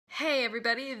Hey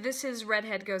everybody, this is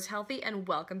Redhead Goes Healthy and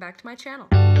welcome back to my channel.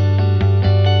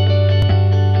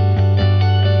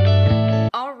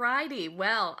 Alrighty,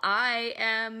 well, I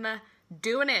am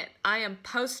doing it. I am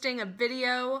posting a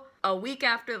video a week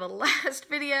after the last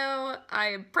video. I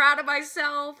am proud of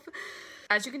myself.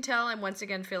 As you can tell, I'm once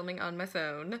again filming on my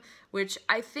phone, which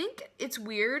I think it's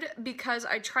weird because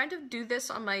I tried to do this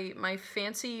on my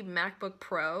fancy MacBook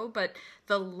Pro, but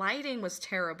the lighting was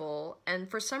terrible, and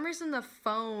for some reason the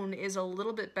phone is a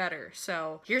little bit better.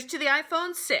 So here's to the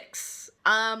iPhone 6.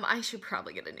 I should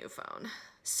probably get a new phone.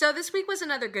 So this week was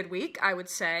another good week, I would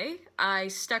say. I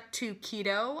stuck to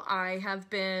keto. I have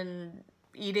been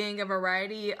eating a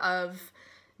variety of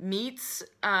meats,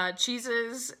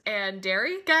 cheeses, and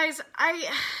dairy. Guys,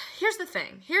 here's the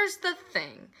thing.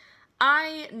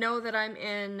 I know that I'm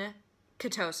in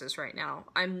ketosis right now.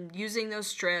 I'm using those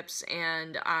strips,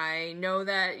 and I know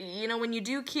that, you know, when you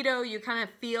do keto, you kind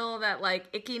of feel that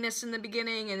like ickiness in the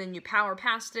beginning, and then you power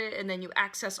past it, and then you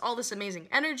access all this amazing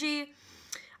energy.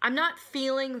 I'm not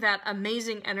feeling that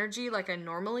amazing energy like I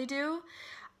normally do.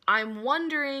 I'm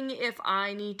wondering if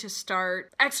I need to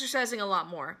start exercising a lot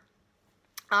more.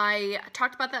 I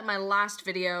talked about that in my last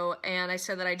video, and I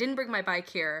said that I didn't bring my bike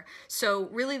here. So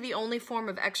really the only form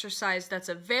of exercise that's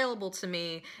available to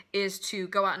me is to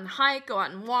go out and hike, go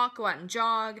out and walk, go out and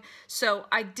jog. So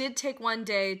I did take one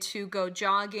day to go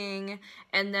jogging,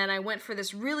 and then I went for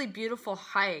this really beautiful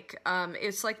hike.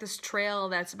 It's like this trail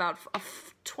that's about a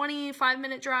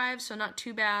 25-minute drive, so not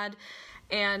too bad.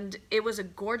 And it was a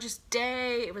gorgeous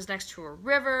day. It was next to a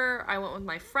river. I went with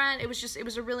my friend. It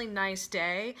was a really nice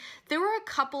day. There were a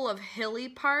couple of hilly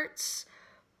parts,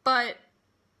 but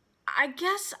I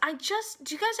guess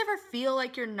do you guys ever feel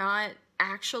like you're not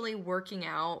actually working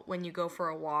out when you go for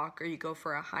a walk or you go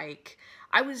for a hike?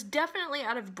 I was definitely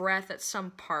out of breath at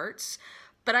some parts,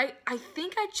 but I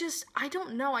think I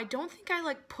don't know. I don't think I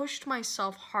like pushed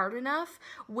myself hard enough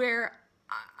where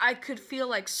I could feel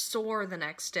like sore the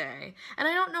next day. And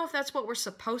I don't know if that's what we're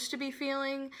supposed to be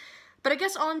feeling, but I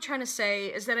guess all I'm trying to say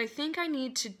is that I think I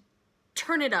need to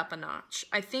turn it up a notch.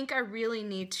 I think I really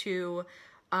need to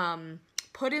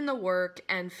put in the work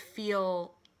and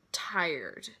feel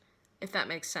tired, if that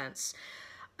makes sense.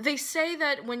 They say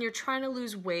that when you're trying to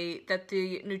lose weight, that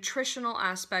the nutritional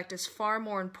aspect is far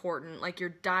more important, like your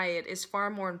diet is far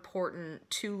more important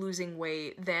to losing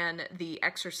weight than the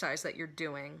exercise that you're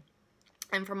doing.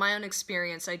 And from my own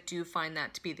experience, I do find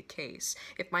that to be the case.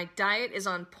 If my diet is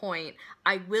on point,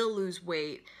 I will lose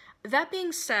weight. That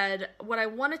being said, what I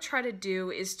want to try to do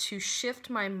is to shift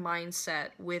my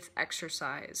mindset with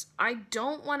exercise. I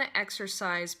don't want to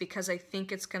exercise because I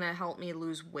think it's going to help me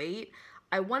lose weight.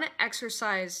 I want to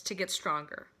exercise to get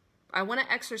stronger. I want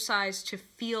to exercise to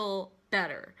feel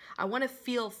better. I want to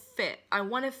feel fit. I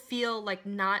want to feel like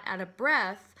not out of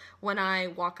breath when I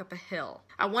walk up a hill.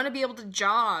 I want to be able to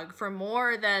jog for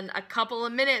more than a couple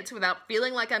of minutes without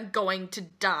feeling like I'm going to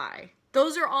die.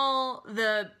 Those are all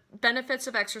the benefits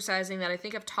of exercising that I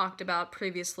think I've talked about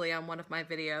previously on one of my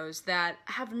videos that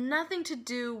have nothing to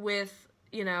do with,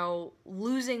 you know,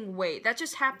 losing weight. That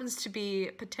just happens to be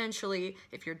potentially,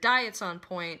 if your diet's on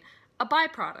point, a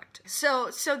byproduct. So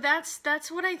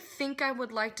that's what I think I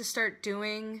would like to start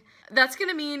doing. That's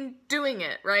gonna mean doing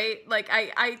it, right? Like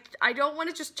I don't want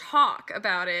to just talk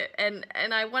about it, and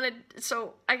I want to,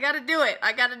 so I gotta do it.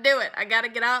 I gotta do it. I gotta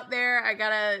get out there. I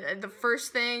gotta, the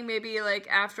first thing, maybe like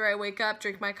after I wake up,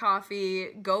 drink my coffee,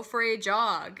 go for a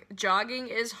jog. Jogging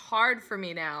is hard for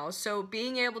me now, so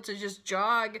being able to just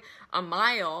jog a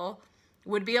mile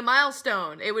would be a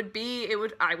milestone. I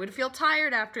would feel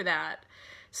tired after that.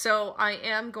 So I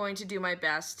am going to do my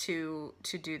best to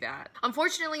do that.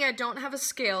 Unfortunately, I don't have a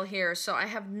scale here, so I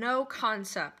have no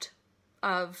concept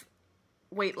of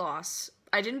weight loss.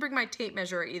 I didn't bring my tape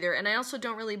measure either, and I also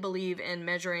don't really believe in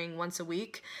measuring once a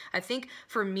week. I think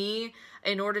for me,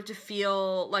 in order to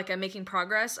feel like I'm making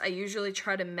progress, I usually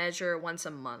try to measure once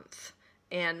a month.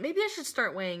 And maybe I should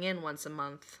start weighing in once a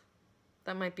month.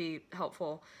 That might be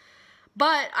helpful.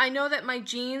 But I know that my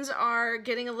jeans are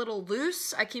getting a little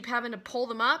loose. I keep having to pull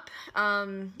them up,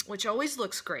 which always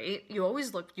looks great. You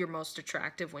always look your most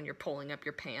attractive when you're pulling up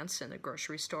your pants in a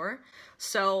grocery store.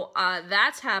 So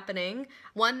that's happening.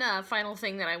 One final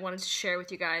thing that I wanted to share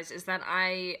with you guys is that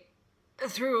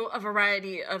through a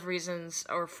variety of reasons,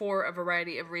 or for a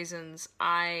variety of reasons,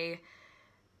 I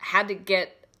had to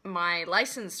get my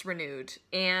license renewed,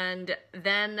 and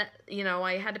then, you know,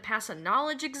 I had to pass a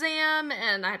knowledge exam,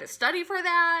 and I had to study for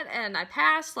that, and I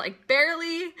passed, like,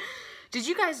 barely. Did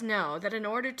you guys know that in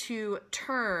order to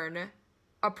turn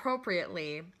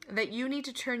appropriately, that you need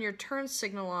to turn your turn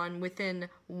signal on within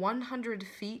 100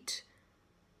 feet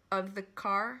of the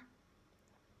car?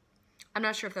 I'm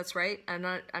not sure if that's right. I'm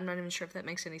not even sure if that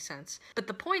makes any sense. But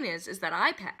the point is that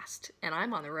I passed and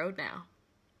I'm on the road now.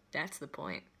 That's the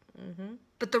point.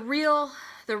 But the real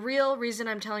reason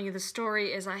I'm telling you the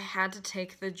story is I had to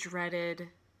take the dreaded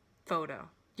photo.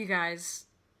 You guys,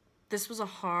 this was a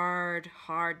hard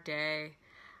day.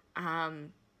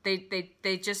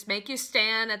 They just make you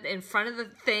stand in front of the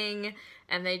thing,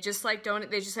 and they just like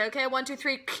they just say, okay, 1, 2,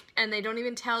 3, and they don't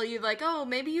even tell you like, oh,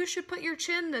 maybe you should put your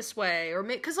chin this way, or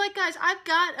because like, guys, I've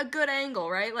got a good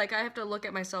angle, right? Like, I have to look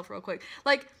at myself real quick.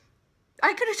 Like,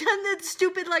 I could have done that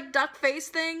stupid like duck face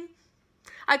thing.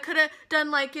 I could have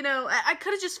done like, you know, I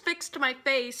could have just fixed my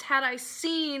face had I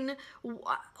seen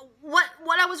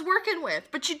what I was working with.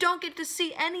 But you don't get to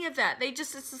see any of that.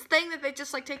 It's this thing that they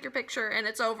just like take your picture and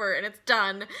it's over and it's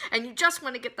done. And you just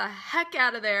want to get the heck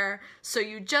out of there. So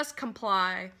you just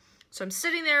comply. So I'm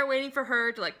sitting there waiting for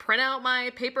her to like print out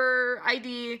my paper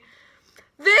ID.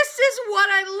 This is what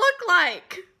I look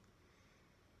like.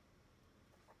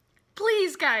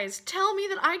 Please, guys, tell me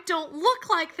that I don't look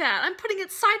like that. I'm putting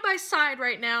it side by side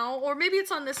right now, or maybe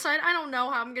it's on this side. I don't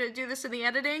know how I'm going to do this in the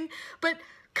editing, but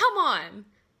come on.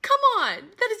 Come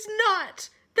on. That is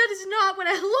not what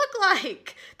I look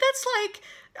like. That's like,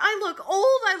 I look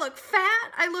old, I look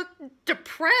fat, I look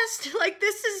depressed. Like,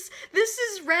 this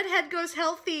is Redhead Goes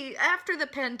Healthy after the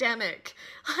pandemic.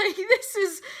 Like, this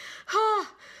is,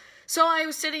 So I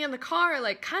was sitting in the car,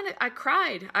 like, I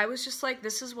cried. I was just like,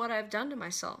 this is what I've done to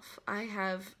myself. I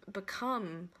have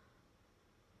become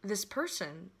this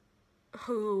person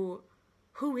who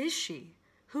is she?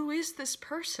 Who is this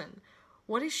person?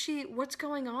 What is she, what's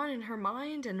going on in her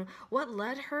mind, and what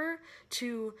led her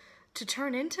to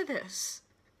turn into this?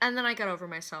 And then I got over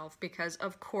myself because,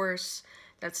 of course,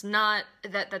 that's not,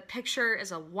 that picture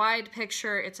is a wide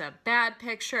picture, it's a bad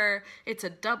picture, it's a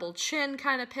double chin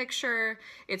kind of picture,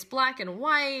 it's black and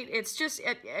white, it's just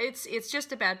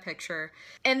a bad picture.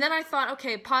 And then I thought,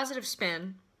 okay, positive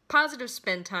spin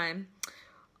time.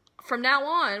 From now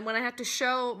on, when I have to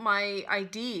show my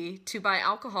ID to buy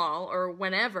alcohol or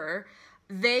whenever,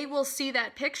 they will see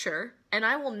that picture and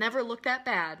I will never look that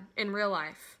bad in real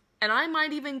life. And I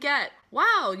might even get,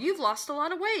 wow, you've lost a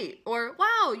lot of weight, or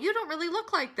wow, you don't really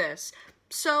look like this.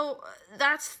 So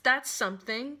that's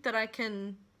something that I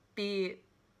can be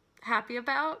happy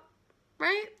about,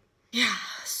 right? Yeah,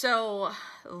 so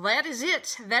that is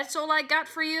it. That's all I got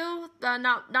for you.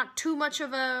 Not too much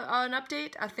of an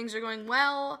update. Things are going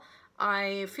well.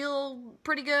 I feel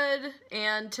pretty good,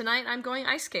 and tonight I'm going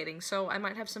ice skating, so I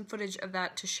might have some footage of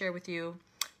that to share with you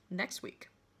next week.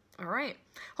 All right.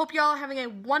 Hope y'all are having a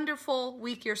wonderful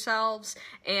week yourselves,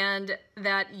 and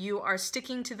that you are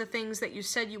sticking to the things that you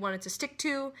said you wanted to stick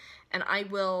to, and I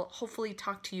will hopefully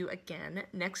talk to you again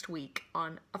next week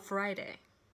on a Friday.